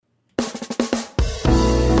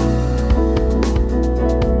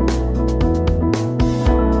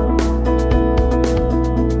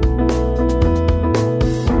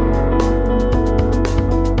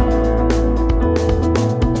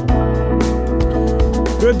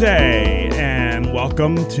Good day, and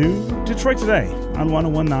welcome to Detroit Today on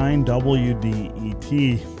 101.9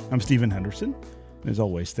 WDET. I'm Stephen Henderson. As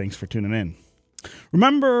always, thanks for tuning in.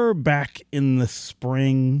 Remember back in the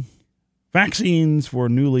spring, vaccines were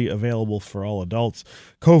newly available for all adults.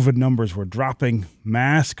 COVID numbers were dropping.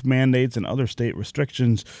 Mask mandates and other state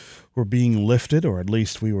restrictions were being lifted, or at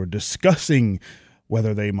least we were discussing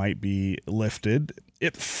whether they might be lifted.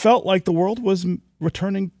 It felt like the world was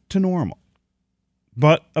returning to normal.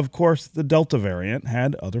 But, of course, the Delta variant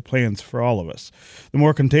had other plans for all of us. The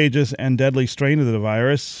more contagious and deadly strain of the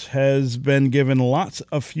virus has been given lots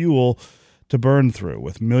of fuel to burn through,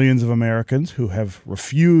 with millions of Americans who have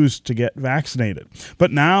refused to get vaccinated.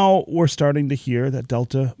 But now we're starting to hear that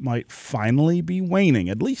Delta might finally be waning,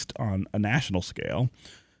 at least on a national scale.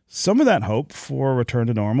 Some of that hope for a return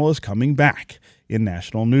to normal is coming back in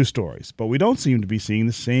national news stories, but we don't seem to be seeing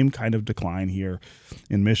the same kind of decline here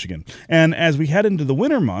in Michigan. And as we head into the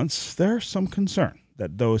winter months, there's some concern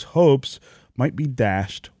that those hopes might be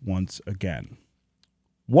dashed once again.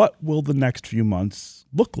 What will the next few months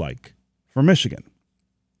look like for Michigan?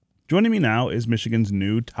 Joining me now is Michigan's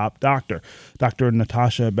new top doctor. Dr.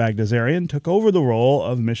 Natasha Bagdasarian took over the role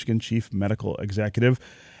of Michigan Chief Medical Executive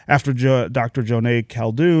after Dr. Jonay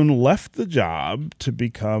Caldoun left the job to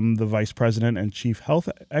become the Vice President and Chief Health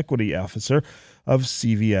Equity Officer of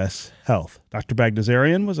CVS Health. Dr.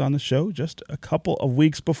 Bagdasarian was on the show just a couple of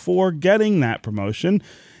weeks before getting that promotion,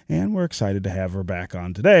 and we're excited to have her back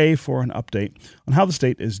on today for an update on how the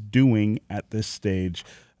state is doing at this stage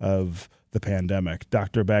of the pandemic.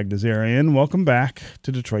 Dr. Bagdasarian, welcome back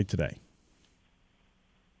to Detroit Today.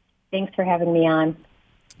 Thanks for having me on.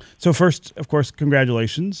 So first, of course,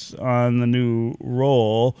 congratulations on the new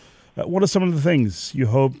role. What are some of the things you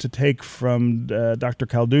hope to take from Dr.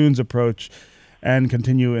 Caldoun's approach and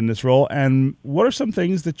continue in this role? And what are some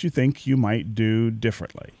things that you think you might do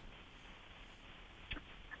differently?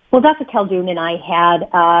 Well, Dr. Caldoun and I had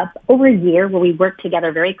over a year where we worked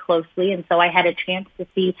together very closely, and so I had a chance to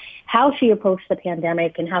see how she approached the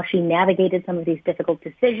pandemic and how she navigated some of these difficult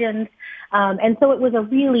decisions. And so it was a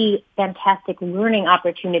really fantastic learning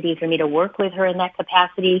opportunity for me to work with her in that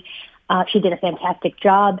capacity. She did a fantastic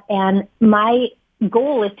job, and my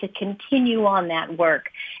goal is to continue on that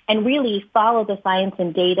work and really follow the science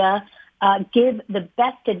and data, give the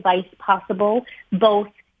best advice possible, both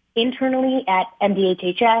internally at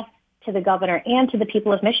MDHHS, to the governor, and to the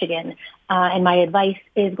people of Michigan. And my advice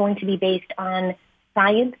is going to be based on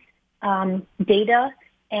science, data,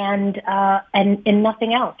 and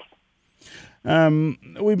nothing else.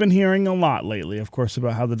 We've been hearing a lot lately, of course,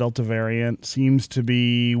 about how the Delta variant seems to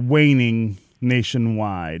be waning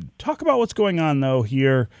nationwide. Talk about what's going on, though,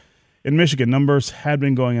 here in Michigan. Numbers had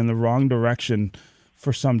been going in the wrong direction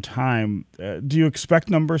for some time. Do you expect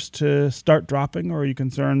numbers to start dropping, or are you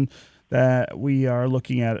concerned that we are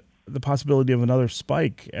looking at the possibility of another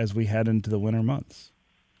spike as we head into the winter months?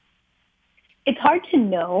 It's hard to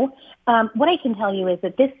know. What I can tell you is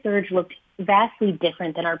that this surge looked vastly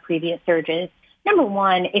different than our previous surges. Number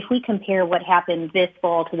one, if we compare what happened this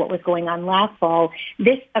fall to what was going on last fall,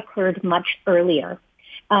 this occurred much earlier.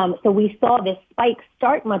 So we saw this spike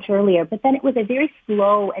start much earlier, but then it was a very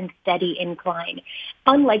slow and steady incline,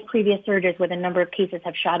 unlike previous surges where the number of cases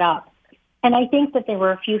have shot up. And I think that there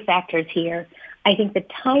were a few factors here. I think the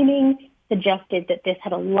timing suggested that this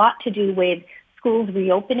had a lot to do with schools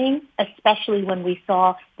reopening, especially when we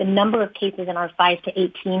saw the number of cases in our 5 to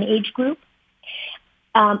 18 age group.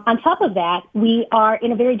 On top of that, we are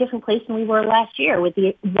in a very different place than we were last year with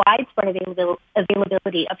the widespread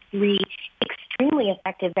availability of 3 extremely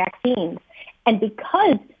effective vaccines. And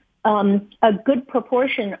because a good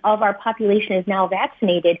proportion of our population is now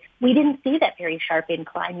vaccinated, we didn't see that very sharp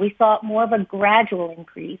incline. We saw more of a gradual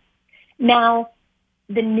increase. Now,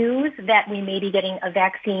 the news that we may be getting a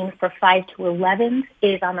vaccine for 5 to 11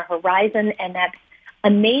 is on the horizon, and that's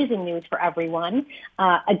amazing news for everyone.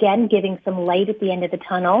 Again, giving some light at the end of the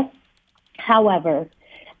tunnel. However,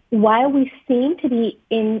 while we seem to be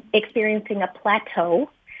experiencing a plateau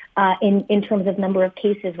in terms of number of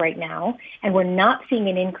cases right now, and we're not seeing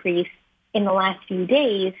an increase in the last few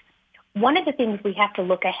days, one of the things we have to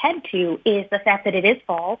look ahead to is the fact that it is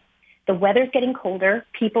fall. The weather's getting colder.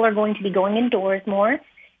 People are going to be going indoors more.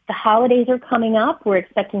 The holidays are coming up. We're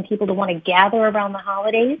expecting people to want to gather around the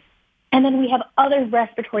holidays. And then we have other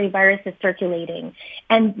respiratory viruses circulating.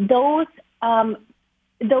 And those are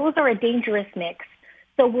a dangerous mix.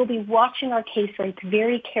 So we'll be watching our case rates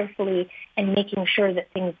very carefully and making sure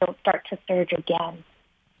that things don't start to surge again.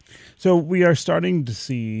 So we are starting to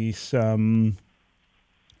see some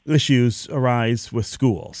issues arise with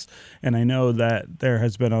schools. And I know that there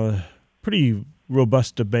has been a pretty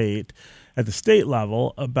robust debate at the state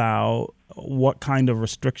level about what kind of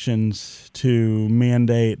restrictions to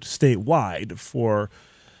mandate statewide for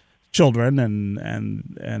children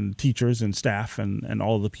and teachers and staff and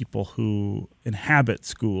all the people who inhabit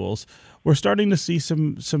schools. We're starting to see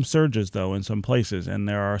some surges, though, in some places, and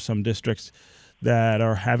there are some districts that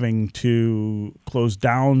are having to close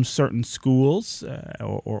down certain schools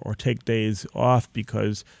or take days off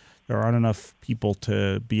because there aren't enough people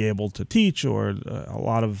to be able to teach, or a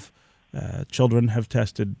lot of children have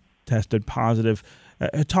tested positive.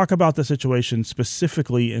 Talk about the situation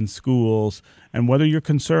specifically in schools and whether you're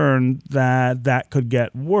concerned that that could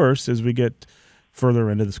get worse as we get further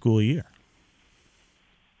into the school year.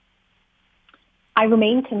 I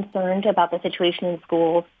remain concerned about the situation in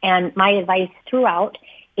schools, and my advice throughout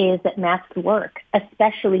is that masks work,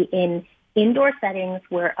 especially in indoor settings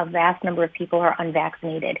where a vast number of people are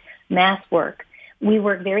unvaccinated. Masks work. We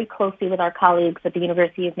work very closely with our colleagues at the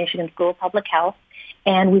University of Michigan School of Public Health,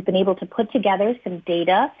 and we've been able to put together some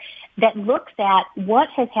data that looks at what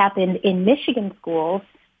has happened in Michigan schools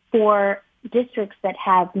for districts that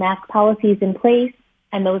have mask policies in place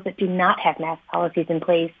and those that do not have mask policies in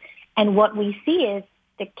place. And what we see is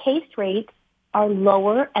the case rates are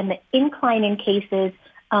lower and the incline in cases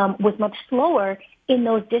was much slower in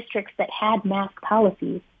those districts that had mask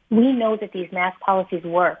policies. We know that these mask policies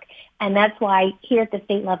work, and that's why here at the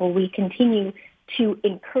state level we continue to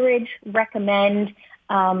encourage, recommend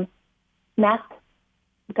mask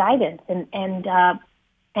guidance and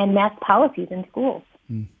mask policies in schools.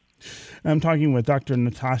 I'm talking with Dr.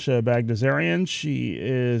 Natasha Bagdasarian. She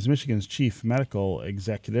is Michigan's chief medical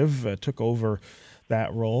executive, took over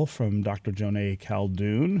that role from Dr. Jonay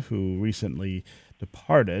Caldoun, who recently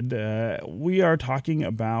departed. We are talking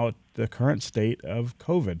about the current state of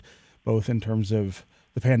COVID, both in terms of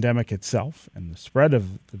the pandemic itself and the spread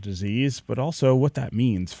of the disease, but also what that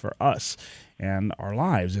means for us and our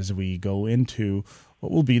lives as we go into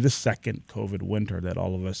what will be the second COVID winter that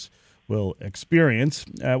all of us will experience.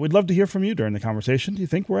 We'd love to hear from you during the conversation. Do you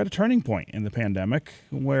think we're at a turning point in the pandemic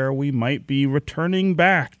where we might be returning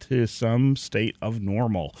back to some state of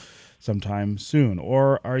normal sometime soon?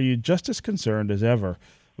 Or are you just as concerned as ever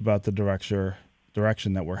about the direction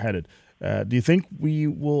that we're headed? Do you think we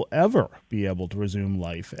will ever be able to resume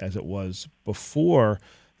life as it was before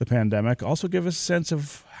the pandemic? Also give us a sense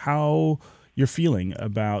of how you're feeling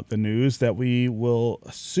about the news that we will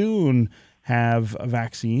soon have a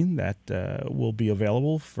vaccine that will be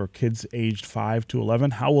available for kids aged 5 to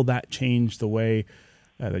 11. How will that change the way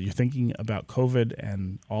that you're thinking about COVID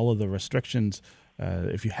and all of the restrictions?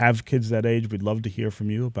 If you have kids that age, we'd love to hear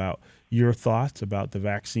from you about your thoughts about the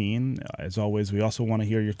vaccine. As always, we also want to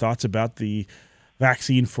hear your thoughts about the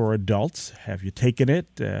vaccine for adults. Have you taken it?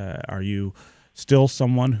 Are you still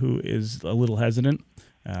someone who is a little hesitant?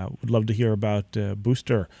 Would love to hear about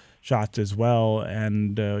booster shots as well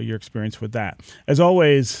and your experience with that. As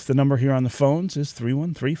always, the number here on the phones is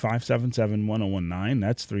 313-577-1019.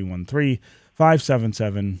 That's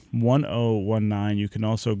 313-577-1019. You can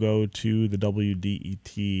also go to the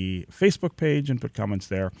WDET Facebook page and put comments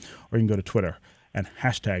there, or you can go to Twitter and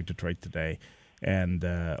hashtag Detroit Today, and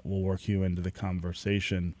we'll work you into the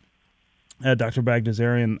conversation. Dr.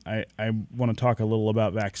 Bagdasarian, I want to talk a little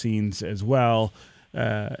about vaccines as well.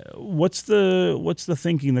 What's the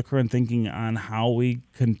thinking, the current thinking on how we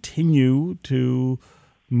continue to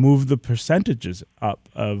move the percentages up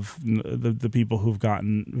of the people who've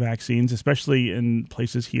gotten vaccines, especially in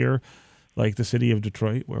places here like the city of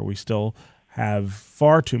Detroit, where we still have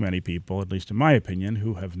far too many people, at least in my opinion,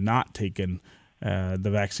 who have not taken the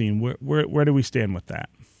vaccine. Where do we stand with that?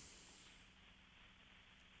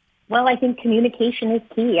 Well, I think communication is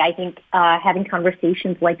key. I think having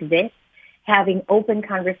conversations like this, having open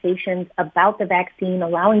conversations about the vaccine,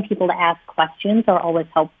 allowing people to ask questions are always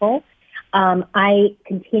helpful. I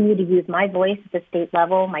continue to use my voice at the state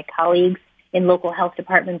level. My colleagues in local health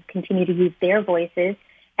departments continue to use their voices.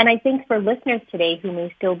 And I think for listeners today who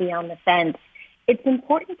may still be on the fence, it's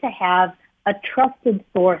important to have a trusted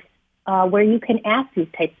source where you can ask these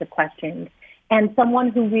types of questions, and someone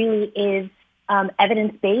who really is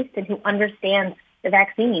evidence-based and who understands the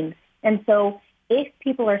vaccine. And so if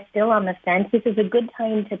people are still on the fence, this is a good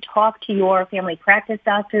time to talk to your family practice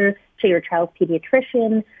doctor, to your child's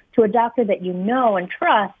pediatrician, to a doctor that you know and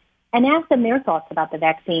trust, and ask them their thoughts about the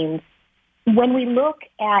vaccines. When we look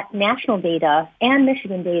at national data and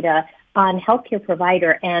Michigan data on healthcare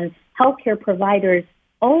provider and healthcare providers'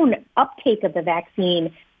 own uptake of the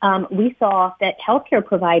vaccine, we saw that healthcare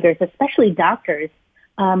providers, especially doctors,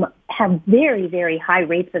 have very, very high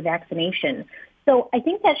rates of vaccination. So I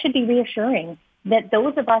think that should be reassuring. that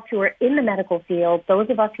those of us who are in the medical field, those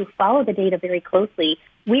of us who follow the data very closely,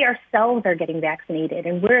 we ourselves are getting vaccinated,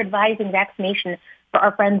 and we're advising vaccination for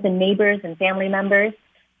our friends and neighbors and family members.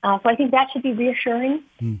 So I think that should be reassuring.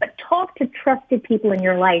 But talk to trusted people in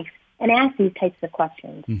your life and ask these types of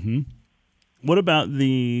questions. Mm-hmm. What about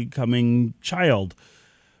the coming child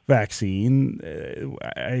vaccine?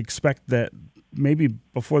 I expect that maybe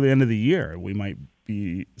before the end of the year, we might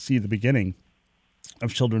see the beginning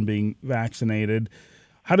of children being vaccinated.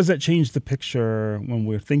 How does that change the picture when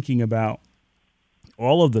we're thinking about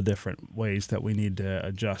all of the different ways that we need to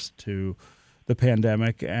adjust to the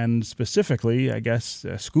pandemic, and specifically, I guess,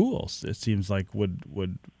 schools, it seems like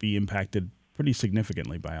would be impacted pretty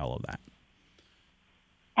significantly by all of that?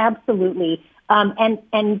 Absolutely. And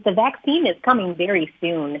the vaccine is coming very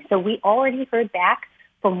soon. So we already heard back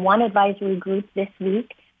from one advisory group this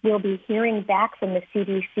week. We'll be hearing back from the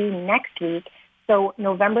CDC next week. So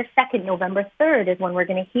November 2nd, November 3rd is when we're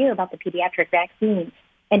going to hear about the pediatric vaccine.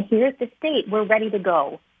 And here's the state. We're ready to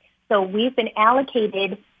go. So we've been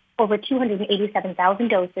allocated over 287,000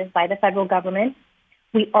 doses by the federal government.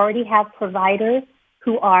 We already have providers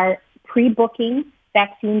who are pre-booking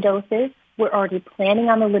vaccine doses. We're already planning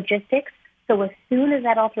on the logistics. So as soon as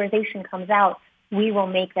that authorization comes out, we will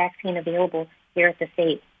make vaccine available here at the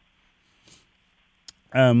state.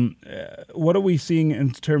 What are we seeing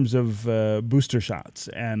in terms of booster shots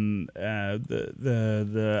and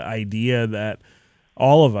the idea that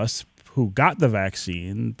all of us who got the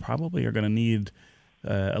vaccine probably are going to need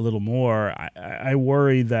a little more? I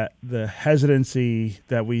worry that the hesitancy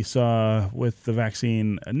that we saw with the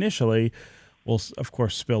vaccine initially will, of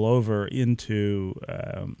course, spill over into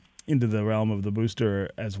the realm of the booster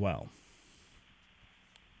as well.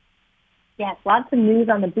 Yes, lots of news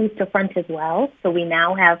on the booster front as well. So we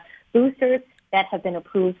now have boosters that have been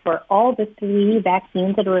approved for all the 3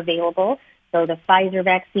 vaccines that are available. So the Pfizer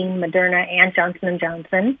vaccine, Moderna, and Johnson &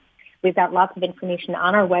 Johnson. We've got lots of information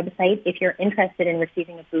on our website if you're interested in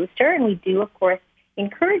receiving a booster. And we do, of course,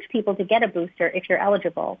 encourage people to get a booster if you're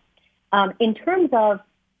eligible. In terms of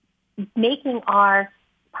making our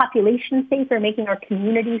population safer, making our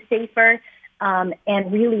community safer,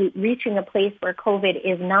 and really reaching a place where COVID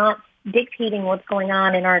is not dictating what's going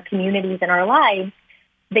on in our communities and our lives,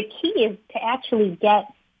 the key is to actually get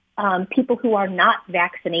people who are not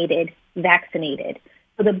vaccinated.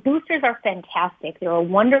 So the boosters are fantastic. They're a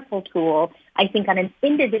wonderful tool. I think on an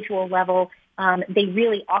individual level, they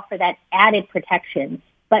really offer that added protection.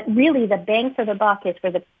 But really, the bang for the buck is for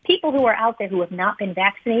the people who are out there who have not been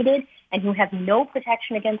vaccinated and who have no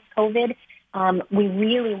protection against COVID. We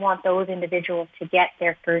really want those individuals to get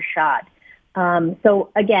their first shot. So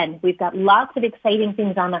again, we've got lots of exciting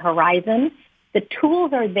things on the horizon. The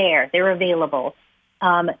tools are there. They're available.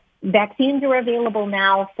 Vaccines are available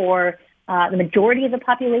now for the majority of the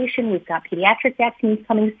population. We've got pediatric vaccines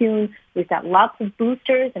coming soon. We've got lots of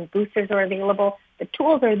boosters, and boosters are available. The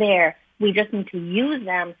tools are there. We just need to use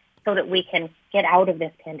them so that we can get out of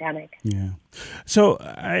this pandemic. Yeah. So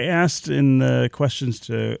I asked in the questions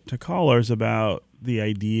to callers about the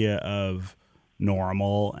idea of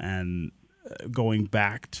normal and going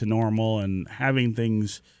back to normal and having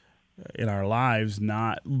things in our lives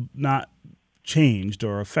not changed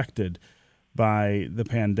or affected by the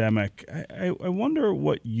pandemic. I wonder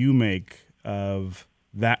what you make of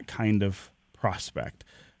that kind of prospect.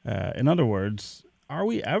 In other words, are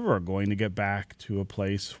we ever going to get back to a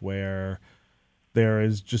place where there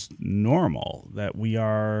is just normal, that we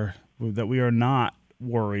are not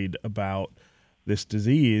worried about this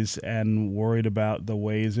disease and worried about the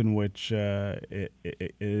ways in which it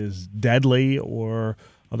is deadly or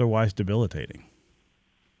otherwise debilitating?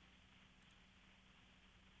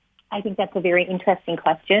 I think that's a very interesting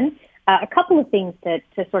question. A couple of things to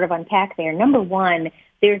sort of unpack there. Number one,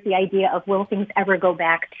 there's the idea of will things ever go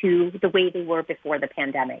back to the way they were before the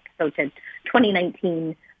pandemic, so to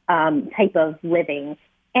 2019 type of living.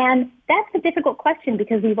 And that's a difficult question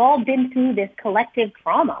because we've all been through this collective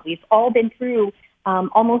trauma. We've all been through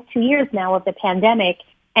almost 2 years now of the pandemic,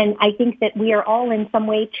 and I think that we are all in some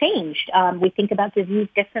way changed. We think about disease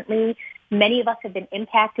differently. Many of us have been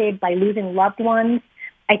impacted by losing loved ones.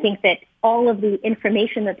 I think that all of the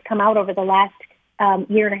information that's come out over the last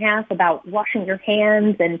year and a half about washing your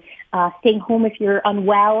hands and staying home if you're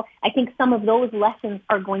unwell, I think some of those lessons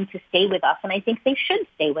are going to stay with us, and I think they should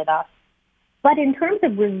stay with us. But in terms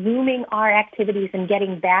of resuming our activities and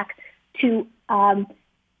getting back to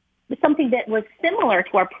something that was similar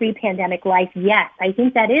to our pre-pandemic life, yes, I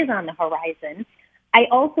think that is on the horizon. I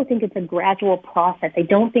also think it's a gradual process. I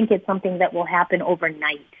don't think it's something that will happen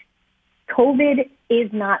overnight. COVID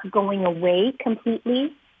is not going away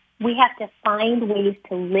completely, We have to find ways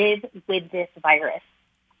to live with this virus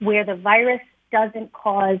where the virus doesn't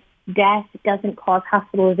cause death, doesn't cause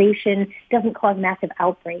hospitalization, doesn't cause massive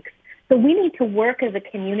outbreaks. So we need to work as a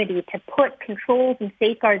community to put controls and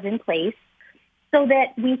safeguards in place so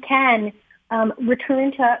that we can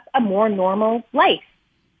return to a more normal life.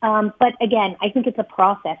 But again, I think it's a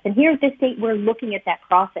process. And here at this state, we're looking at that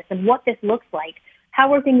process and what this looks like.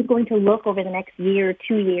 How are things going to look over the next year,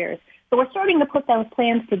 2 years? So we're starting to put those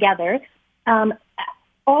plans together.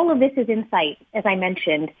 All of this is in sight, as I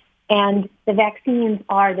mentioned, and the vaccines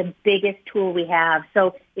are the biggest tool we have.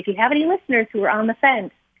 So if you have any listeners who are on the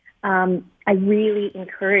fence, I really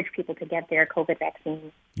encourage people to get their COVID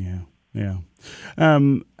vaccines. Yeah.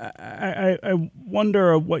 I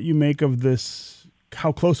wonder what you make of this,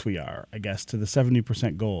 how close we are, I guess, to the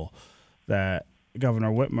 70% goal that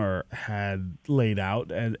Governor Whitmer had laid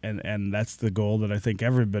out, and that's the goal that I think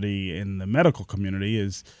everybody in the medical community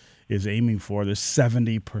is aiming for, this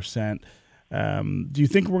 70%. Do you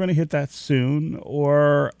think we're going to hit that soon,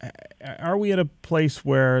 or are we at a place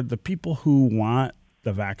where the people who want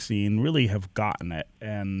the vaccine really have gotten it,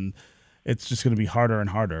 and it's just going to be harder and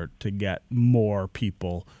harder to get more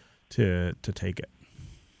people to take it?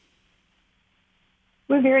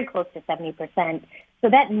 We're very close to 70%. So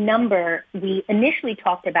that number we initially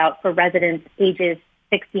talked about for residents ages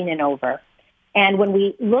 16 and over. And when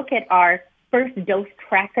we look at our first dose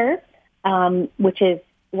tracker, which is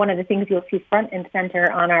one of the things you'll see front and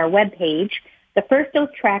center on our webpage, the first dose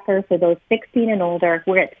tracker for those 16 and older,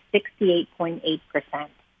 we're at 68.8%.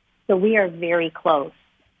 So we are very close.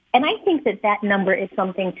 And I think that number is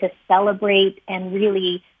something to celebrate and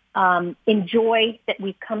really enjoy that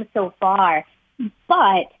we've come so far.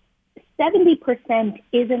 But 70%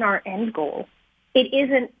 isn't our end goal. It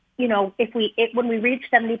isn't, when we reach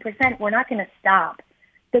 70%, we're not going to stop.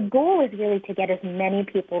 The goal is really to get as many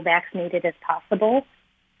people vaccinated as possible.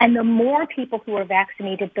 And the more people who are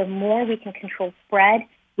vaccinated, the more we can control spread,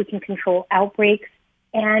 we can control outbreaks,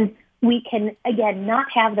 and we can, again,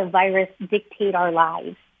 not have the virus dictate our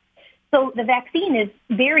lives. So the vaccine is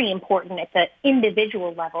very important at the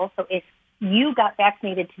individual level. So if you got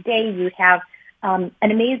vaccinated today, you'd have an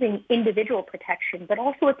amazing individual protection, but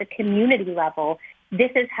also at the community level, this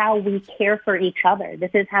is how we care for each other. This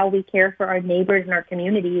is how we care for our neighbors and our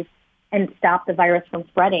communities and stop the virus from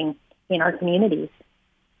spreading in our communities.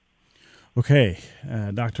 Okay,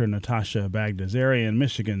 Dr. Natasha Bagdasarian,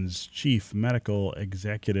 Michigan's Chief Medical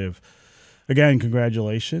Executive. Again,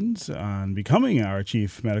 congratulations on becoming our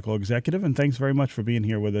Chief Medical Executive, and thanks very much for being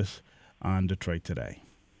here with us on Detroit Today.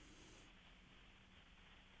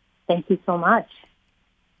 Thank you so much.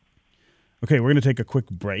 Okay, we're going to take a quick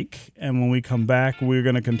break, and when we come back, we're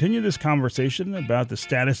going to continue this conversation about the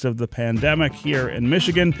status of the pandemic here in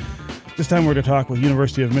Michigan. This time we're going to talk with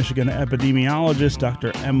University of Michigan epidemiologist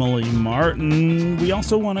Dr. Emily Martin. We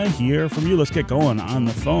also want to hear from you. Let's get going on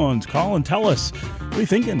the phones. Call and tell us, what are you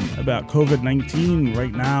thinking about COVID-19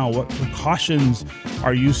 right now? What precautions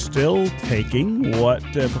are you still taking? What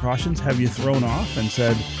precautions have you thrown off and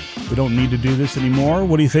said, we don't need to do this anymore?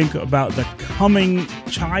 What do you think about the coming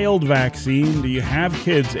child vaccine? Do you have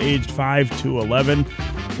kids aged 5 to 11?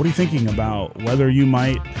 What are you thinking about whether you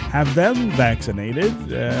might have them vaccinated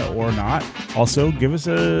or not? Also, give us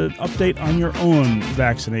an update on your own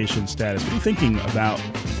vaccination status. What are you thinking about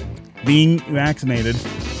being vaccinated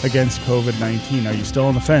against COVID-19? Are you still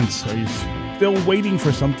on the fence? Are you still waiting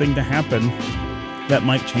for something to happen that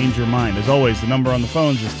might change your mind? As always, the number on the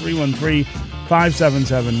phones is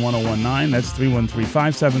 313-577-1019. That's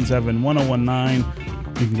 313-577-1019.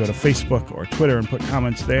 You can go to Facebook or Twitter and put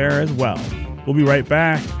comments there as well. We'll be right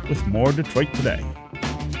back with more Detroit Today.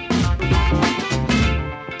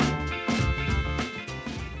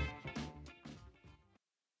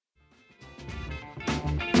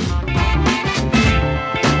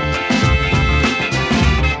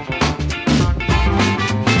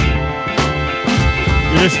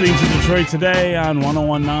 You're listening to Detroit Today on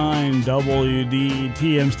 1019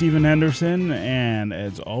 WDET. I'm Stephen Henderson, and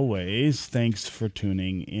as always, thanks for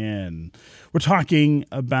tuning in. We're talking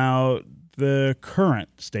about the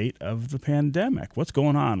current state of the pandemic. What's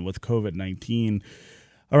going on with COVID-19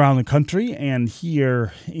 around the country and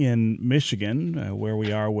here in Michigan, where we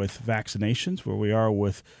are with vaccinations, where we are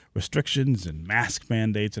with restrictions and mask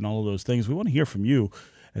mandates and all of those things. We want to hear from you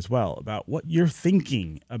as well about what you're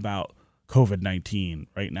thinking about COVID-19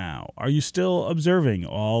 right now. Are you still observing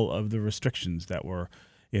all of the restrictions that were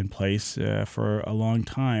in place for a long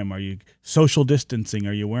time? Are you social distancing?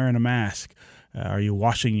 Are you wearing a mask? Are you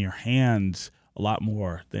washing your hands a lot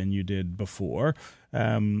more than you did before.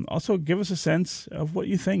 Also, give us a sense of what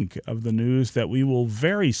you think of the news that we will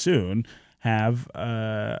very soon have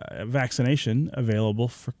vaccination available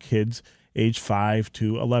for kids age 5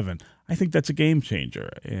 to 11. I think that's a game changer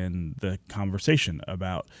in the conversation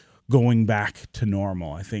about going back to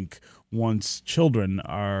normal. I think once children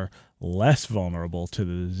are less vulnerable to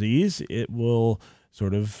the disease, it will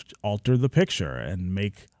sort of alter the picture and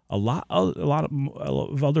make a lot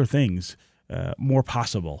of other things more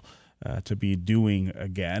possible to be doing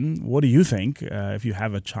again. What do you think? If you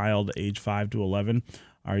have a child age 5 to 11,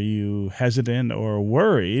 are you hesitant or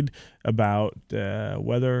worried about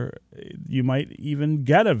whether you might even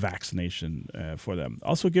get a vaccination for them?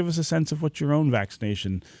 Also, give us a sense of what your own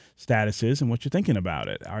vaccination status is and what you're thinking about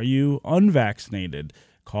it. Are you unvaccinated?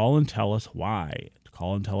 Call and tell us why.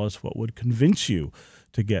 Call and tell us what would convince you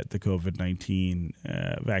to get the COVID-19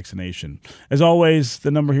 vaccination. As always,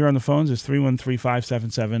 the number here on the phones is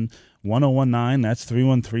 313-577-1019. That's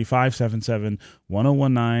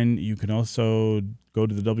 313-577-1019. You can also go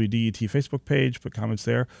to the WDET Facebook page, put comments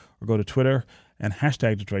there, or go to Twitter and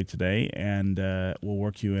hashtag Detroit Today, and we'll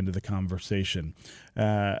work you into the conversation.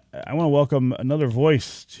 I want to welcome another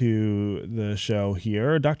voice to the show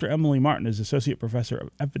here. Dr. Emily Martin is Associate Professor of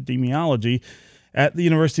Epidemiology at the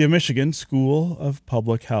University of Michigan School of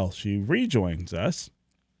Public Health. She rejoins us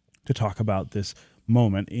to talk about this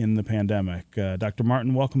moment in the pandemic. Dr.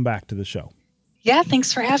 Martin, welcome back to the show. Yeah,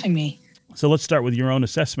 thanks for having me. So let's start with your own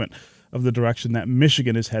assessment of the direction that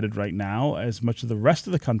Michigan is headed right now, as much of the rest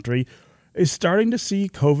of the country is starting to see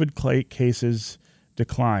COVID cases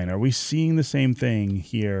decline. Are we seeing the same thing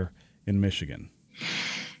here in Michigan?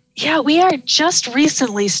 Yeah, we are just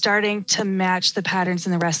recently starting to match the patterns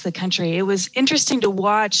in the rest of the country. It was interesting to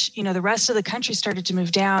watch, the rest of the country started to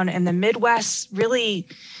move down, and the Midwest really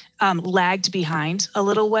lagged behind a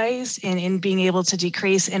little ways in being able to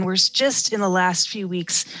decrease. And we're just in the last few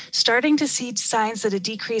weeks starting to see signs that a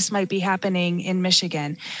decrease might be happening in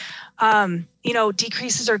Michigan.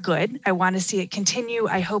 Decreases are good. I want to see it continue.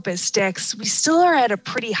 I hope it sticks. We still are at a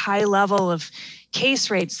pretty high level of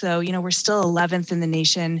case rates, though. We're still 11th in the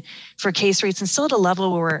nation for case rates, and still at a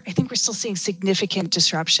level where I think we're still seeing significant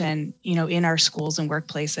disruption, in our schools and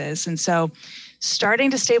workplaces. And so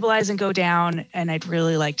starting to stabilize and go down, and I'd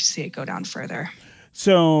really like to see it go down further.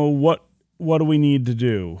 So what do we need to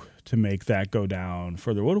do to make that go down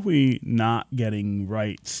further? What are we not getting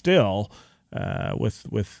right still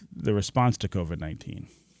with the response to COVID-19?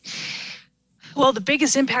 Well, the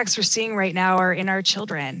biggest impacts we're seeing right now are in our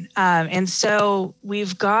children. And so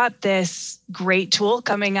we've got this great tool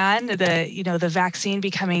coming on. The vaccine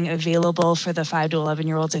becoming available for the 5 to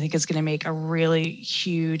 11-year-olds, I think is going to make a really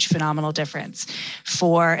huge, phenomenal difference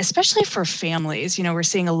especially for families. We're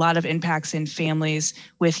seeing a lot of impacts in families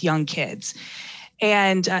with young kids.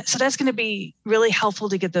 And so that's going to be really helpful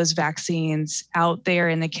to get those vaccines out there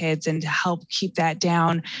in the kids and to help keep that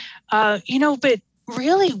down. But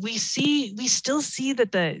really, we still see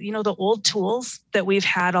that the old tools that we've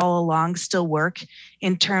had all along still work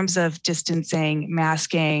in terms of distancing,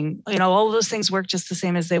 masking, all of those things work just the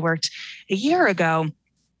same as they worked a year ago.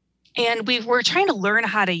 And we're trying to learn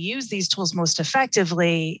how to use these tools most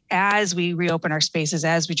effectively as we reopen our spaces,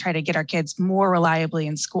 as we try to get our kids more reliably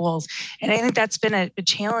in schools. And I think that's been a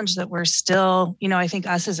challenge that we're still, I think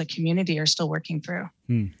us as a community are still working through.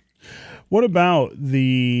 What about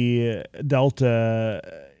the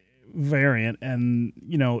Delta variant? And,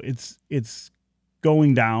 it's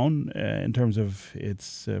going down in terms of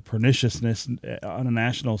its perniciousness on a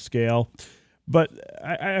national scale. But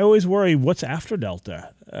I always worry, what's after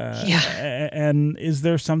Delta? And is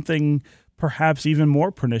there something perhaps even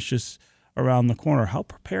more pernicious around the corner? How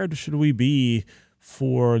prepared should we be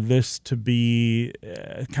for this to be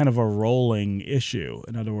kind of a rolling issue?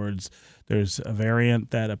 In other words, there's a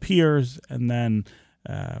variant that appears and then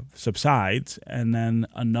subsides, and then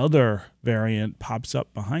another variant pops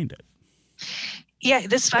up behind it. Yeah,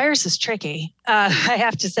 this virus is tricky, I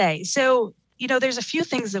have to say. So, there's a few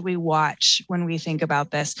things that we watch when we think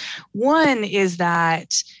about this. One is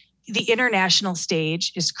that the international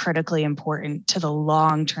stage is critically important to the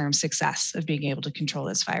long-term success of being able to control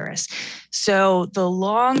this virus. So the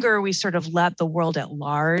longer we sort of let the world at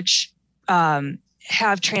large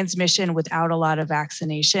have transmission without a lot of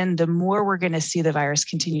vaccination, the more we're going to see the virus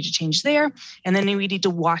continue to change there. And then we need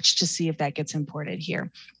to watch to see if that gets imported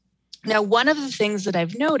here. Now, one of the things that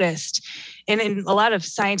I've noticed, and a lot of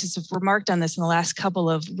scientists have remarked on this in the last couple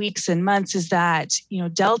of weeks and months, is that,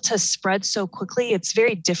 Delta spreads so quickly. It's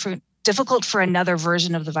very different difficult for another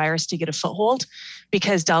version of the virus to get a foothold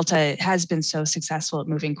because Delta has been so successful at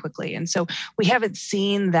moving quickly. And so we haven't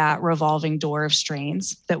seen that revolving door of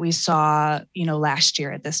strains that we saw, last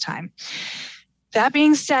year at this time. That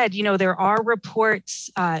being said, there are reports,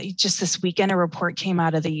 just this weekend, a report came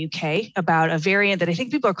out of the UK about a variant that I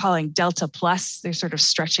think people are calling Delta Plus. They're sort of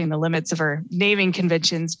stretching the limits of our naming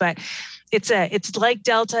conventions, but it's like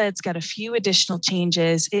Delta. It's got a few additional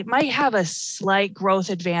changes. It might have a slight growth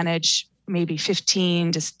advantage, maybe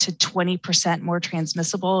 15 to 20% more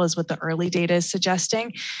transmissible is what the early data is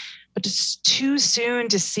suggesting. But it's too soon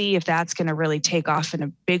to see if that's going to really take off in a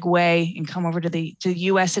big way and come over to the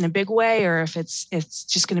U.S. in a big way, or if it's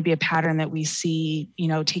just going to be a pattern that we see,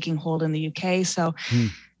 taking hold in the UK. So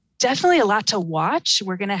definitely a lot to watch.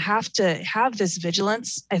 We're going to have this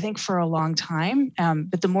vigilance, I think, for a long time.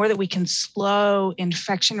 But the more that we can slow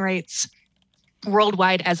infection rates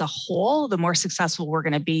worldwide as a whole, the more successful we're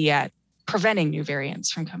going to be at preventing new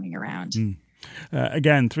variants from coming around.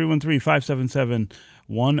 Again,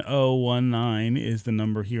 313-577-1019 is the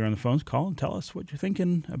number here on the phones. Call and tell us what you're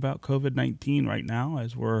thinking about COVID-19 right now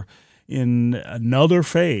as we're in another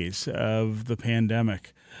phase of the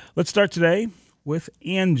pandemic. Let's start today with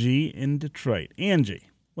Angie in Detroit.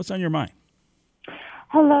 Angie, what's on your mind?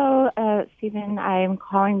 Hello, Stephen. I'm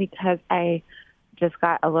calling because I just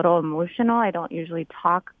got a little emotional. I don't usually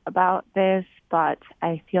talk about this, but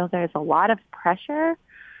I feel there's a lot of pressure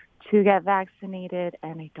to get vaccinated,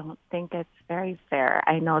 and I don't think it's very fair.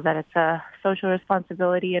 I know that it's a social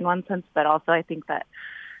responsibility in one sense, but also I think that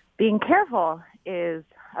being careful is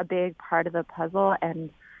a big part of the puzzle.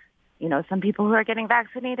 And, some people who are getting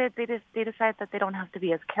vaccinated, they decide that they don't have to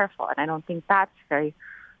be as careful, and I don't think that's very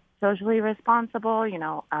socially responsible.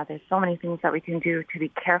 There's so many things that we can do to be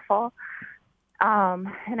careful.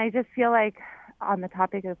 And I just feel like on the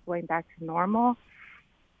topic of going back to normal,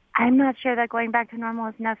 I'm not sure that going back to normal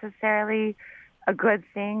is necessarily a good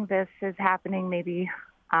thing. This is happening maybe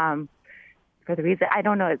for the reason, I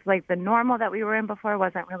don't know, it's like the normal that we were in before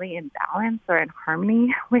wasn't really in balance or in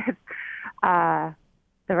harmony with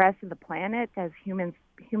the rest of the planet as human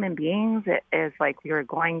beings. It is like we were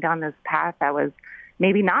going down this path that was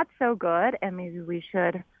maybe not so good, and maybe we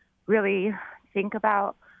should really think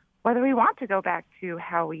about whether we want to go back to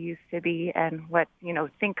how we used to be and what,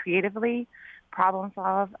 think creatively, problem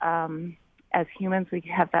solve. As humans, we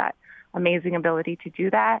have that amazing ability to do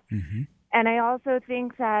that. Mm-hmm. And I also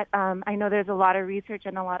think that I know there's a lot of research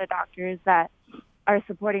and a lot of doctors that are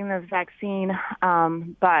supporting the vaccine,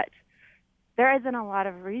 but there isn't a lot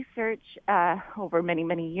of research over many,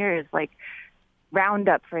 many years. Like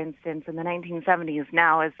Roundup, for instance, in the 1970s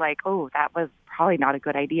now is like, oh, that was probably not a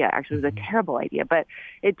good idea. Actually, it was a terrible idea. But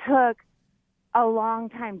it took a long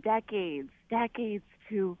time, decades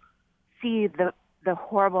to see the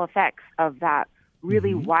horrible effects of that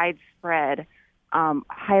really widespread,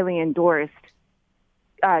 highly endorsed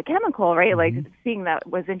chemical, right? Like seeing that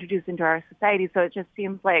was introduced into our society. So it just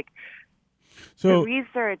seems like the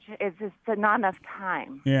research is just not enough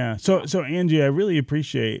time. Yeah. So Angie, I really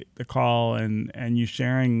appreciate the call and you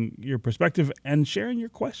sharing your perspective and sharing your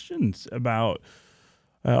questions about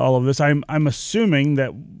all of this. I'm assuming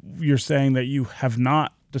that you're saying that you have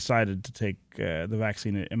not decided to take the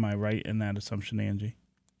vaccine. Am I right in that assumption, Angie?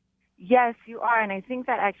 Yes, you are. And I think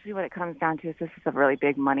that actually what it comes down to is this is a really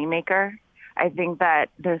big moneymaker. I think that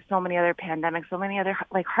there's so many other pandemics, so many other,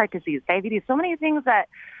 like heart disease, diabetes, so many things that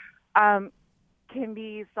can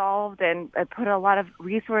be solved and put a lot of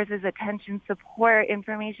resources, attention, support,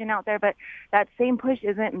 information out there. But that same push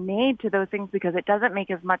isn't made to those things because it doesn't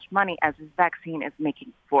make as much money as this vaccine is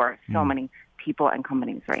making for so many people and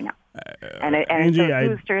companies right now. Angie, so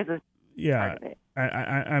boosters is yeah, part of it.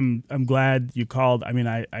 I'm glad you called. I mean,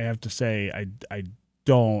 I have to say I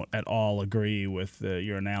don't at all agree with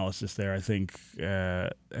your analysis there. I think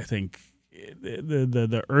the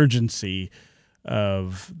urgency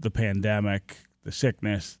of the pandemic, the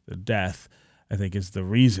sickness, the death, I think is the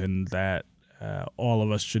reason that all of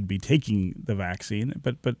us should be taking the vaccine.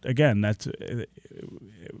 But again, that's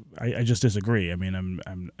I just disagree. I mean,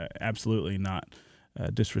 I'm absolutely not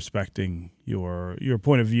disrespecting your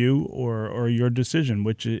point of view or your decision,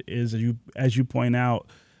 which is as you point out,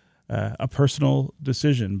 a personal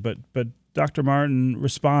decision. But Dr. Martin,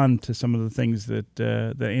 respond to some of the things that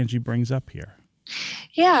Angie brings up here.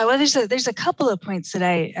 Yeah, well, there's a couple of points that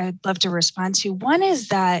I'd love to respond to. One is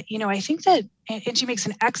that, I think that Angie makes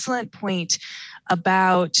an excellent point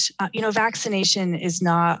about, vaccination is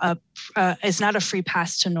not a free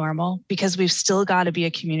pass to normal, because we've still got to be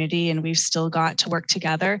a community and we've still got to work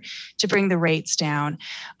together to bring the rates down.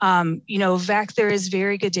 There is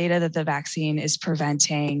very good data that the vaccine is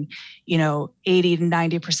preventing, 80 to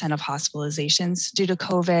 90% of hospitalizations due to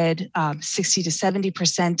COVID, 60 to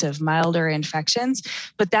 70% of milder infections.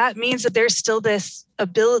 But that means that there's still this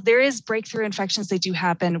ability, there is breakthrough infections. They do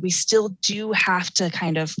happen. We still do have to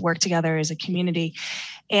kind of work together as a community.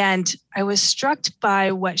 And I was struck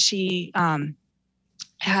by what she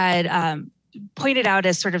had pointed out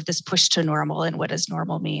as sort of this push to normal, and what does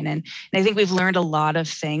normal mean? And I think we've learned a lot of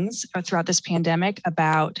things throughout this pandemic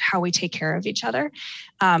about how we take care of each other,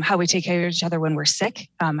 how we take care of each other when we're sick,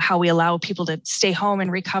 how we allow people to stay home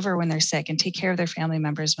and recover when they're sick and take care of their family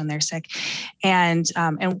members when they're sick, and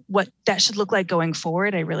what that should look like going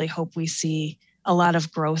forward. I really hope we see a lot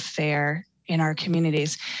of growth there in our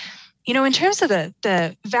communities. In terms of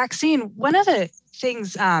the vaccine, one of the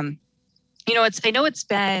things, I know it's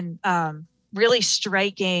been really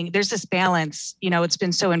striking. There's this balance. It's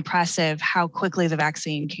been so impressive how quickly the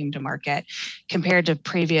vaccine came to market compared to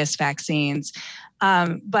previous vaccines.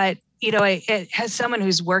 But as someone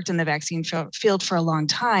who's worked in the vaccine field for a long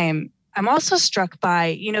time, I'm also struck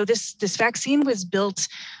by, this vaccine was built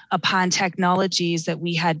upon technologies that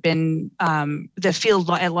we had been, the field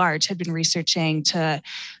at large had been researching to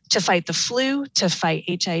fight the flu, to fight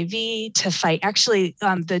HIV, to fight, actually,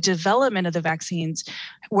 the development of the vaccines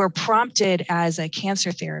were prompted as a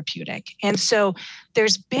cancer therapeutic. And so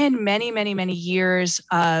there's been many, many, many years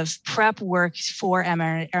of prep work for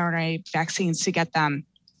mRNA vaccines to get them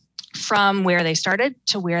from where they started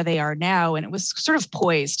to where they are now. And it was sort of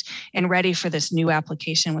poised and ready for this new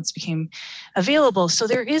application once it became available. So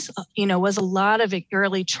there was a lot of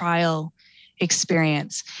early trial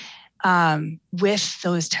experience with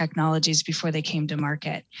those technologies before they came to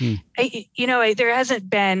market. There hasn't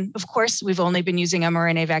been, of course, we've only been using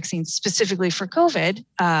mRNA vaccines specifically for COVID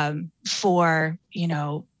for,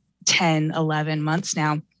 10, 11 months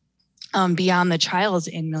now. Beyond the trials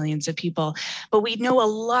in millions of people. But we know a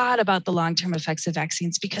lot about the long-term effects of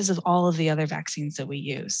vaccines because of all of the other vaccines that we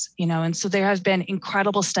use, and so there have been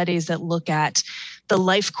incredible studies that look at the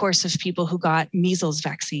life course of people who got measles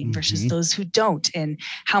vaccine versus those who don't, and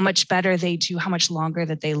how much better they do, how much longer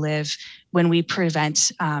that they live when we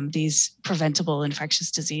prevent these preventable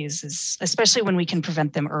infectious diseases, especially when we can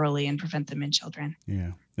prevent them early and prevent them in children.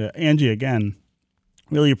 Yeah. Angie, again,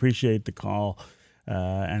 really appreciate the call.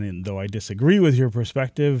 And though I disagree with your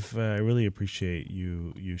perspective, I really appreciate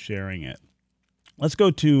you sharing it. Let's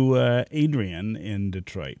go to Adrian in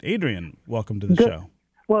Detroit. Adrian, welcome to the show.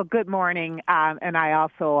 Well, good morning, and I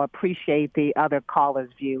also appreciate the other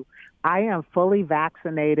caller's view. I am fully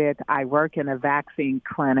vaccinated. I work in a vaccine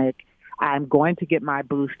clinic. I'm going to get my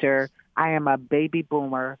booster. I am a baby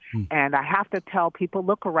boomer, and I have to tell people,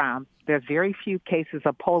 look around. There's very few cases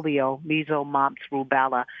of polio, measles, mumps,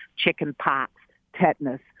 rubella, chicken pox,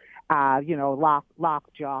 tetanus,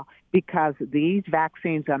 lockjaw, because these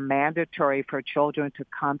vaccines are mandatory for children to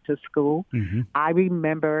come to school. I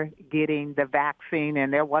remember getting the vaccine,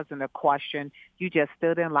 and there wasn't a question. You just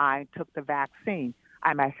stood in line, took the vaccine.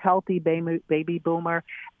 I'm a healthy baby boomer,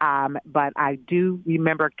 but I do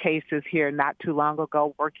remember cases here not too long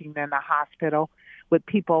ago working in a hospital with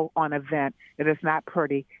people on a vent. It is not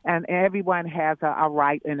pretty, and everyone has a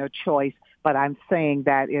right and a choice. But I'm saying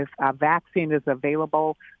that if a vaccine is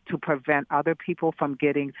available to prevent other people from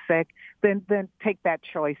getting sick, then take that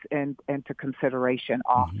choice into consideration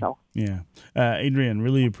also. Yeah. Adrian,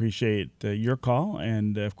 really appreciate your call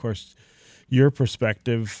and, of course, your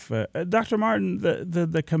perspective. Dr. Martin,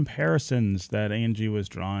 the comparisons that Angie was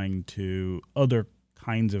drawing to other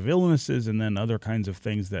kinds of illnesses and then other kinds of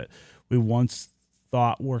things that we once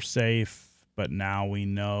thought were safe, but now we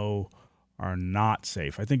know are not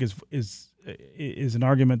safe, I think is an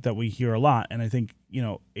argument that we hear a lot. And I think,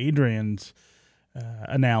 Adrian's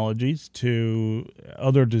analogies to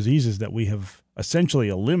other diseases that we have essentially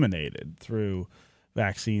eliminated through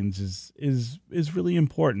vaccines is really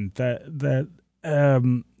important. That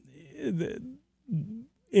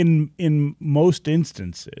in most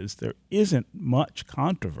instances, there isn't much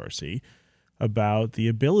controversy about the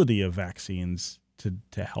ability of vaccines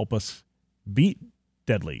to help us beat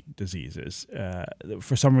deadly diseases.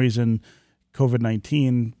 For some reason,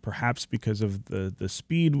 COVID-19, perhaps because of the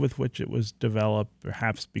speed with which it was developed,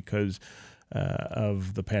 perhaps because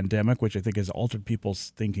of the pandemic, which I think has altered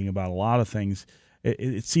people's thinking about a lot of things,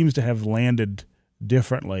 it seems to have landed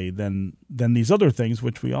differently than these other things,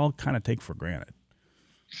 which we all kind of take for granted.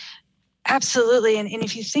 Absolutely. And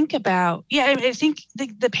if you think about, I think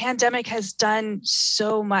the pandemic has done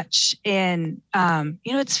so much in,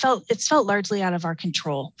 it's felt largely out of our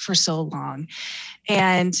control for so long.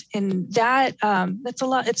 And that's a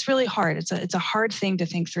lot. It's really hard. It's a hard thing to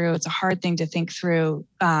think through. It's a hard thing to think through,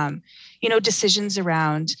 decisions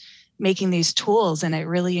around making these tools. And I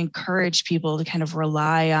really encourage people to kind of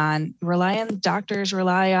rely on doctors,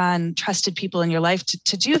 rely on trusted people in your life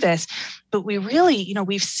to do this. But we really,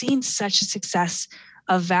 we've seen such a success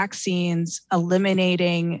of vaccines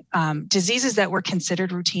eliminating diseases that were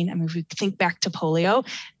considered routine. I mean, if we think back to polio,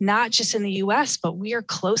 not just in the US, but we are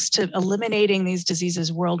close to eliminating these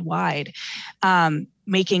diseases worldwide,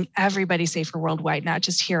 making everybody safer worldwide, not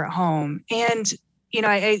just here at home. And,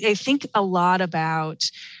 I think a lot about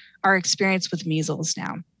our experience with measles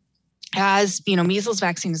now. As, measles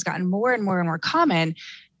vaccine has gotten more and more and more common,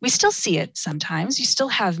 we still see it sometimes. You still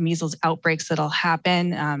have measles outbreaks that'll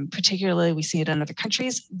happen. Particularly, we see it in other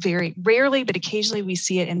countries. Very rarely, but occasionally we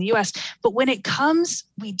see it in the US. But when it comes,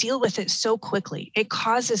 we deal with it so quickly. It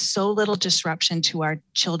causes so little disruption to our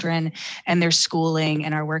children and their schooling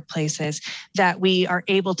and our workplaces that we are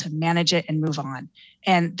able to manage it and move on.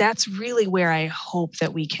 And that's really where I hope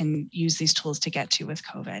that we can use these tools to get to with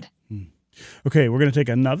COVID. Okay, we're going to take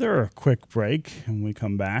another quick break. And when we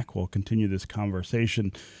come back, we'll continue this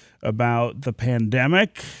conversation about the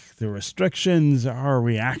pandemic, the restrictions, our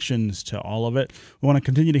reactions to all of it. We want to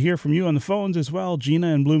continue to hear from you on the phones as well.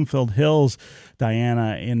 Gina in Bloomfield Hills,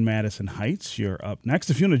 Diana in Madison Heights. You're up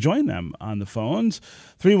next. If you want to join them on the phones,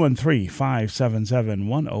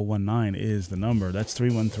 313-577-1019 is the number. That's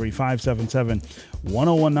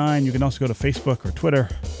 313-577-1019. You can also go to Facebook or Twitter,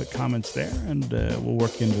 put comments there, and we'll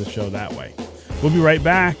work into the show that way. We'll be right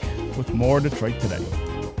back with more Detroit Today.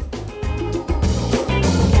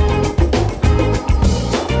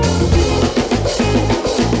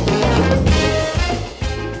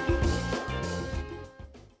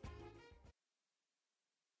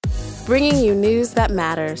 Bringing you news that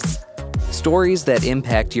matters. Stories that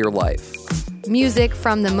impact your life. Music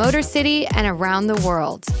from the Motor City and around the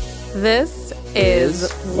world. This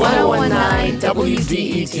is 1019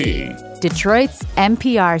 WDET, Detroit's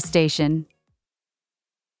NPR station.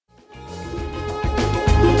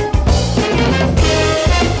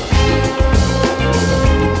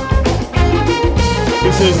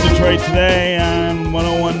 This is Detroit Today on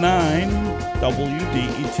 1019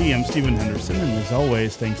 WDET. I'm Stephen Henderson, and as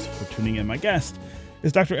always, thanks for tuning in. My guest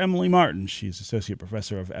is Dr. Emily Martin. She's Associate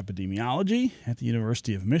Professor of Epidemiology at the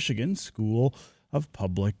University of Michigan School of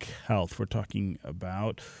Public Health. We're talking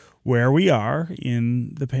about where we are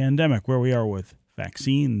in the pandemic, where we are with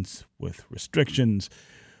vaccines, with restrictions,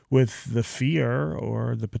 with the fear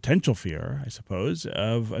or the potential fear, I suppose,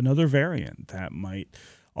 of another variant that might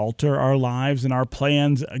alter our lives and our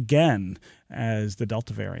plans again, as the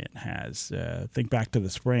Delta variant has. Think back to the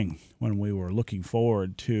spring when we were looking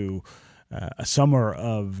forward to a summer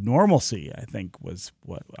of normalcy, I think was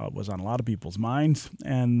what was on a lot of people's minds,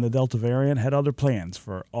 and the Delta variant had other plans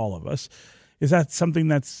for all of us. Is that something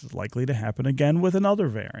that's likely to happen again with another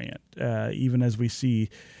variant, even as we see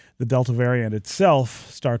the Delta variant itself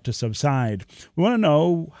start to subside? We want to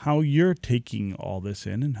know how you're taking all this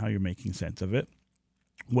in and how you're making sense of it,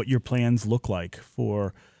 what your plans look like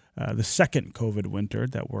for the second COVID winter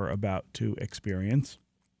that we're about to experience.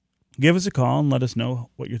 Give us a call and let us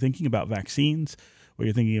know what you're thinking about vaccines, what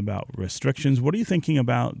you're thinking about restrictions. What are you thinking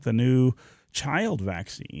about the new child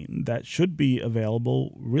vaccine that should be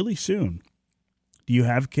available really soon? Do you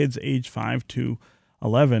have kids age 5 to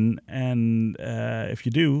 11? And if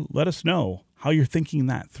you do, let us know how you're thinking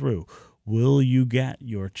that through. Will you get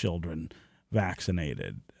your children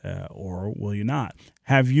vaccinated or will you not?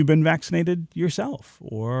 Have you been vaccinated yourself,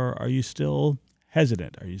 or are you still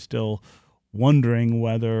hesitant? Are you still wondering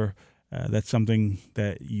whether that's something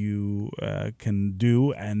that you can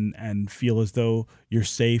do and feel as though you're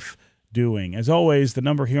safe doing? As always, the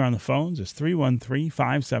number here on the phones is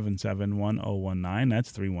 313-577-1019.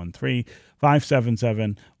 That's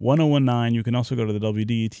 313-577-1019. You can also go to the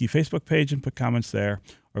WDET Facebook page and put comments there,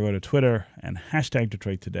 or go to Twitter and hashtag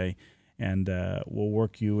Detroit Today, and we'll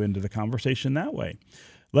work you into the conversation that way.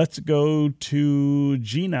 Let's go to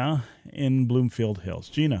Gina in Bloomfield Hills.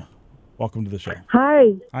 Gina, welcome to the show.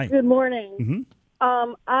 Hi. Hi. Good morning. Mm-hmm.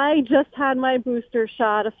 I just had my booster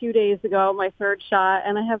shot a few days ago, my third shot,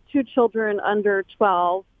 and I have 2 children under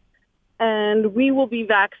 12, and we will be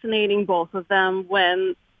vaccinating both of them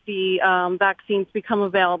when the vaccines become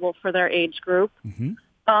available for their age group. Mm-hmm.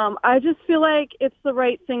 I just feel like it's the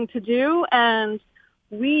right thing to do, and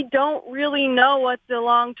we don't really know what the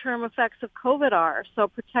long-term effects of COVID are. So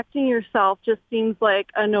protecting yourself just seems like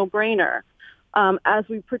a no-brainer, as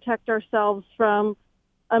we protect ourselves from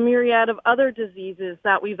a myriad of other diseases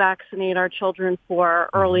that we vaccinate our children for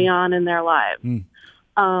early on in their lives.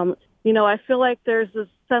 I feel like there's this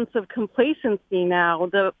sense of complacency now.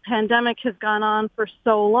 The pandemic has gone on for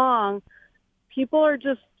so long. People are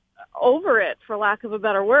just over it, for lack of a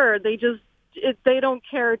better word. They don't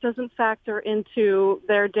care. It doesn't factor into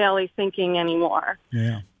their daily thinking anymore.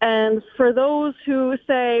 Yeah. And for those who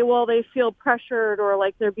say, well, they feel pressured or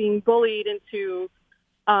like they're being bullied into,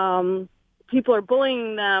 people are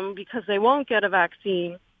bullying them because they won't get a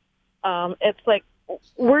vaccine, it's like,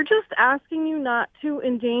 we're just asking you not to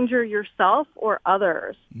endanger yourself or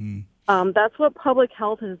others. That's what public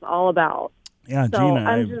health is all about. Yeah, so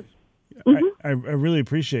Gina, I really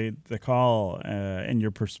appreciate the call and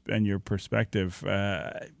your perspective.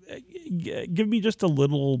 Give me just a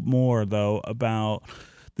little more, though, about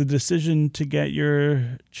the decision to get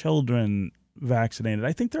your children vaccinated.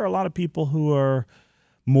 I think there are a lot of people who are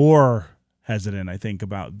more hesitant, I think,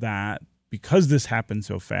 about that because this happened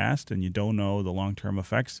so fast and you don't know the long-term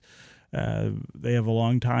effects. They have a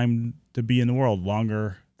long time to be in the world,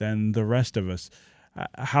 longer than the rest of us.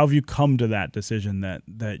 How have you come to that decision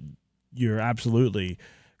that you're absolutely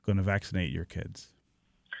going to vaccinate your kids?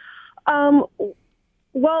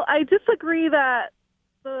 Well, I disagree that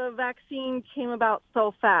the vaccine came about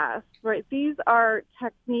so fast, right? These are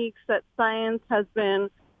techniques that science has been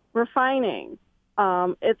refining.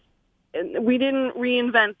 We didn't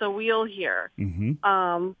reinvent the wheel here.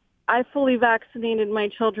 I fully vaccinated my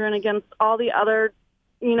children against all the other,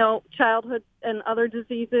 childhood and other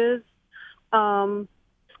diseases.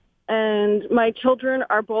 And my children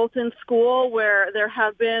are both in school where there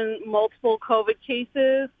have been multiple COVID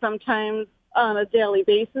cases. Sometimes on a daily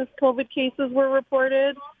basis, COVID cases were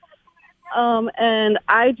reported. And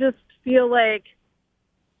I just feel like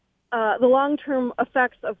the long-term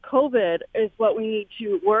effects of COVID is what we need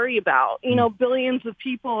to worry about. Billions of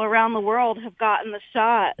people around the world have gotten the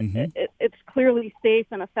shot. It's clearly safe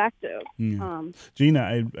and effective. Gina,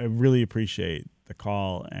 I really appreciate the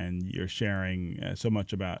call and your sharing so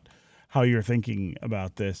much about how you're thinking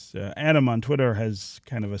about this. Adam on Twitter has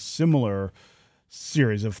kind of a similar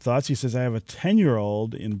series of thoughts. He says, I have a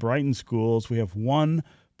 10-year-old in Brighton schools. We have one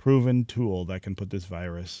proven tool that can put this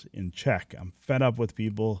virus in check. I'm fed up with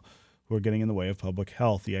people who are getting in the way of public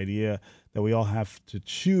health. The idea that we all have to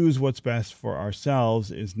choose what's best for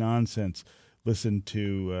ourselves is nonsense. Listen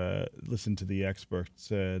to the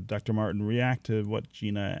experts. Dr. Martin, react to what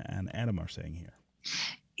Gina and Adam are saying here.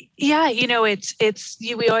 Yeah,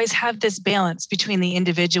 we always have this balance between the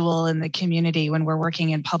individual and the community when we're working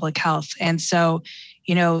in public health. And so,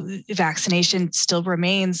 vaccination still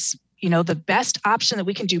remains, the best option that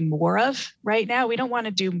we can do more of right now. We don't want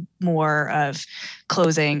to do more of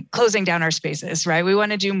closing down our spaces, right? We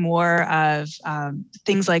want to do more of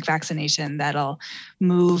things like vaccination that'll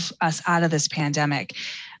move us out of this pandemic.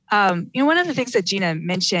 One of the things that Gina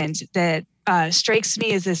mentioned that strikes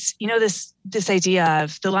me is this idea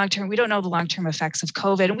of the long-term. We don't know the long-term effects of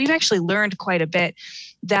COVID. And we've actually learned quite a bit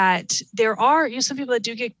that there are, some people that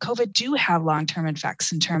do get COVID do have long-term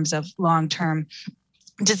effects in terms of long-term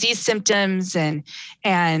disease symptoms and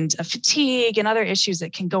fatigue and other issues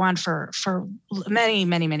that can go on for many,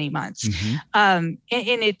 many, many months. And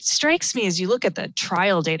it strikes me as you look at the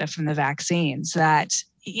trial data from the vaccines that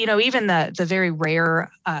even the very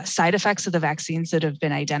rare side effects of the vaccines that have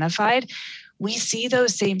been identified, we see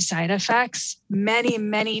those same side effects many,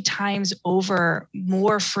 many times over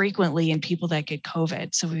more frequently in people that get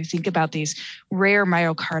COVID. So when we think about these rare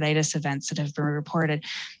myocarditis events that have been reported,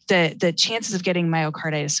 the chances of getting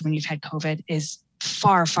myocarditis when you've had COVID is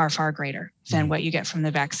far, far, far greater than what you get from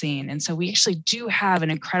the vaccine. And so we actually do have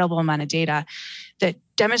an incredible amount of data that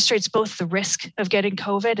demonstrates both the risk of getting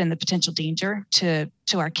COVID and the potential danger to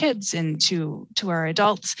our kids and to our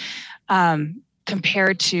adults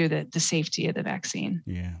compared to the safety of the vaccine.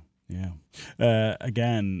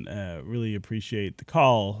 Again, really appreciate the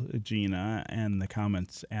call, Gina, and the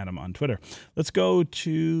comments, Adam, on Twitter. Let's go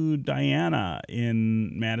to Diana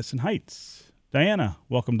in Madison Heights. Diana,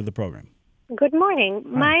 welcome to the program. Good morning.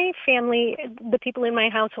 Hi. My family, the people in my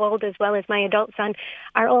household, as well as my adult son,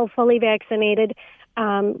 are all fully vaccinated.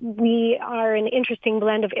 We are an interesting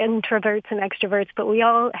blend of introverts and extroverts, but we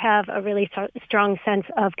all have a really strong sense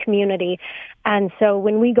of community. And so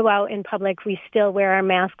when we go out in public, we still wear our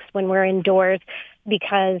masks when we're indoors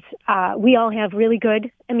because we all have really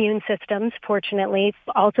good immune systems, fortunately.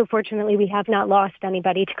 Also, fortunately, we have not lost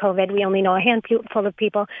anybody to COVID. We only know a handful of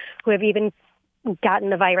people who have even gotten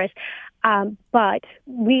the virus. But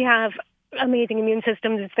we have amazing immune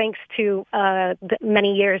systems thanks to the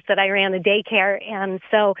many years that I ran the daycare. And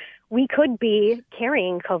so we could be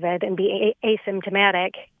carrying COVID and be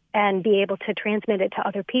asymptomatic and be able to transmit it to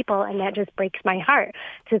other people. And that just breaks my heart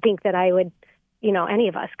to think that I would, any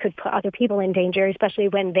of us could put other people in danger, especially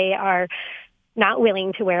when they are not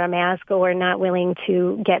willing to wear a mask or not willing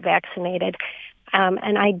to get vaccinated.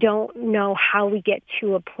 And I don't know how we get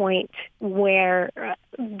to a point where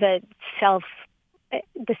the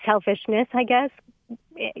selfishness, I guess,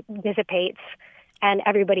 dissipates and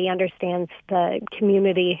everybody understands the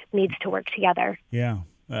community needs to work together. Yeah.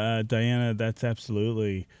 Diana, that's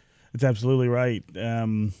absolutely right.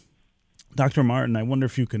 Dr. Martin, I wonder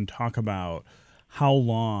if you can talk about how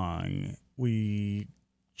long we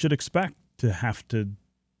should expect to have to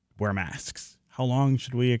wear masks. How long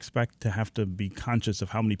should we expect to have to be conscious of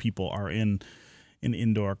how many people are in an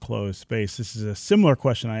indoor closed space? This is a similar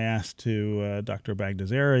question I asked to Dr.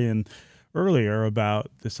 Bagdasarian earlier about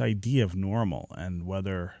this idea of normal and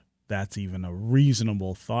whether that's even a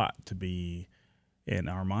reasonable thought to be in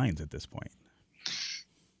our minds at this point.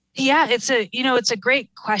 Yeah, it's a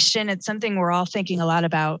great question. It's something we're all thinking a lot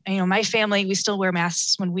about. My family, we still wear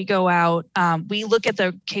masks when we go out. We look at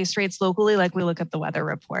the case rates locally like we look at the weather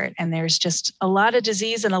report. And there's just a lot of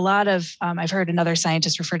disease and a lot of, I've heard another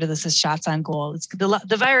scientist refer to this as shots on goal.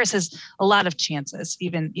 The virus has a lot of chances,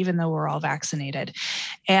 even though we're all vaccinated.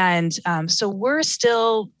 And so we're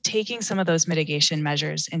still taking some of those mitigation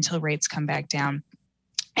measures until rates come back down.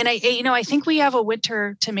 And I think we have a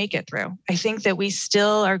winter to make it through. I think that we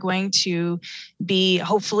still are going to be,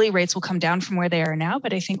 hopefully rates will come down from where they are now,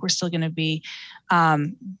 but I think we're still going to be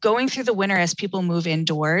going through the winter as people move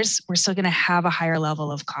indoors. We're still going to have a higher level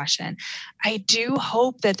of caution. I do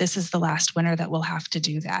hope that this is the last winter that we'll have to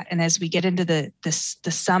do that. And as we get into the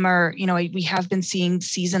summer, we have been seeing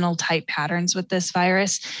seasonal type patterns with this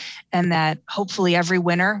virus, and that hopefully every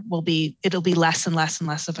winter it'll be less and less and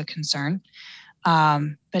less of a concern.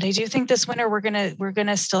 But I do think this winter we're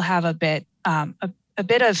gonna still have a bit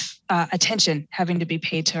of attention having to be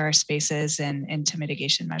paid to our spaces and to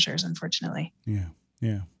mitigation measures, unfortunately.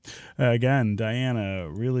 Yeah. Again, Diana,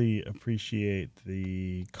 really appreciate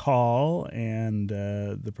the call and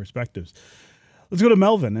the perspectives. Let's go to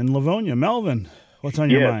Melvin in Livonia. Melvin, what's on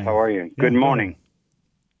your mind? Yes, how are you? Good morning.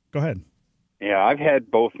 Go ahead. Yeah, I've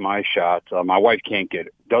had both my shots. My wife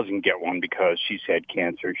doesn't get one because she's had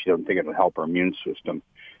cancer. She doesn't think it'll help her immune system.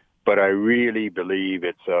 But I really believe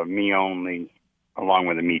it's me only, along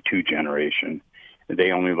with the Me Too generation.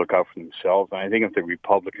 They only look out for themselves. And I think if the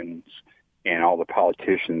Republicans and all the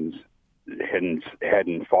politicians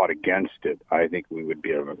hadn't fought against it, I think we would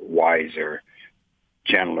be a wiser,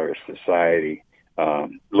 gentler society,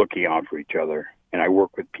 looking out for each other. And I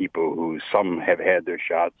work with people who some have had their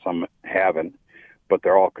shot, some haven't, but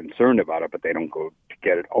they're all concerned about it, but they don't go to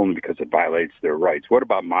get it only because it violates their rights. What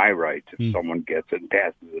about my rights if someone gets it and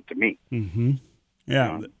passes it to me? Mm-hmm.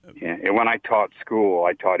 Yeah. And when I taught school,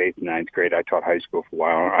 I taught 8th and 9th grade, I taught high school for a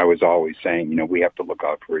while, I was always saying, we have to look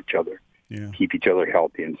out for each other, keep each other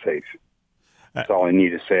healthy and safe. That's all I need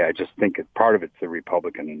to say. I just think part of it's the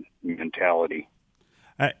Republican mentality.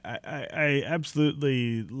 I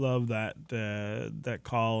absolutely love that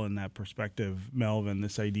call and that perspective, Melvin,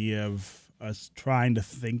 this idea of us trying to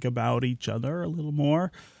think about each other a little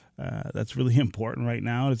more. That's really important right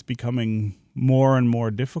now. It's becoming more and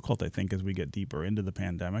more difficult, I think, as we get deeper into the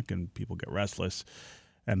pandemic and people get restless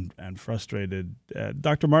and frustrated.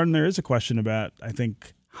 Dr. Martin, there is a question about, I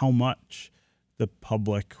think, how much the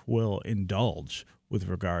public will indulge with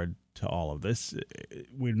regard to all of this.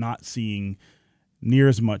 We're not seeing near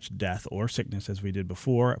as much death or sickness as we did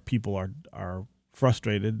before. People are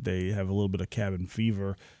frustrated. They have a little bit of cabin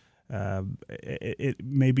fever. It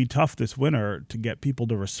may be tough this winter to get people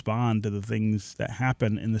to respond to the things that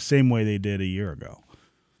happen in the same way they did a year ago.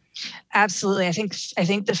 Absolutely. I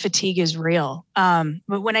think the fatigue is real.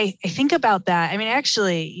 But when I think about that,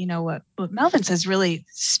 actually, what Melvin says really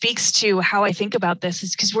speaks to how I think about this,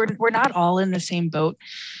 is because we're not all in the same boat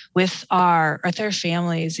with our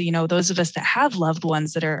families. Those of us that have loved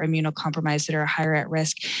ones that are immunocompromised, that are higher at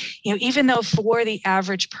risk. Even though for the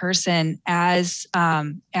average person, as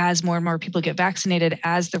more and more people get vaccinated,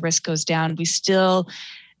 as the risk goes down, we still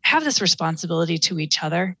have this responsibility to each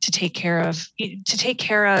other to take care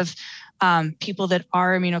of people that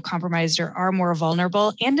are immunocompromised or are more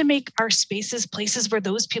vulnerable, and to make our spaces places where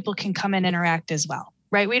those people can come and interact as well.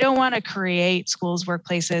 Right? We don't want to create schools,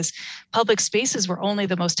 workplaces, public spaces where only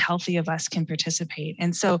the most healthy of us can participate.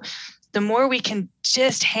 And so the more we can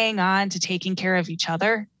just hang on to taking care of each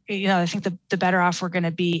other, I think the better off we're going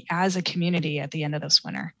to be as a community at the end of this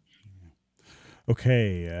winter.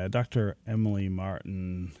 Okay, Dr. Emily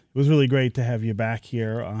Martin, it was really great to have you back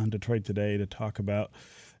here on Detroit Today to talk about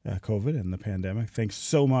COVID and the pandemic. Thanks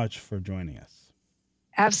so much for joining us.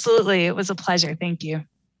 Absolutely. It was a pleasure. Thank you.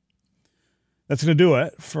 That's going to do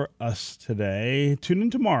it for us today. Tune in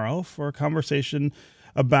tomorrow for a conversation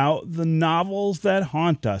about the novels that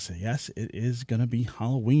haunt us. Yes, it is going to be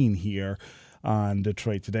Halloween here on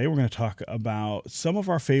Detroit Today. We're going to talk about some of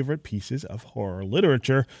our favorite pieces of horror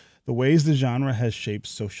literature, the ways the genre has shaped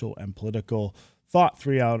social and political thought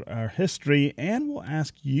throughout our history, and we'll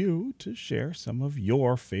ask you to share some of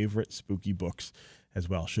your favorite spooky books as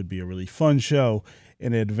well. Should be a really fun show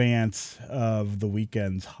in advance of the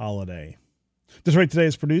weekend's holiday. Detroit Today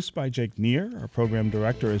is produced by Jake Neer. Our program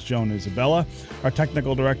director is Joan Isabella. Our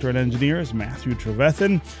technical director and engineer is Matthew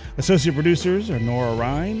Trevethan. Associate producers are Nora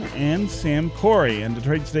Ryan and Sam Corey. And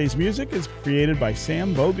Detroit Today's music is created by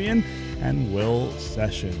Sam Bobian and Will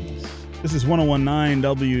Sessions. This is 101.9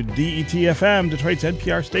 WDET-FM, Detroit's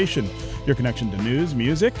NPR station, your connection to news,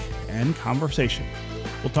 music, and conversation.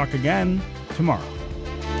 We'll talk again tomorrow.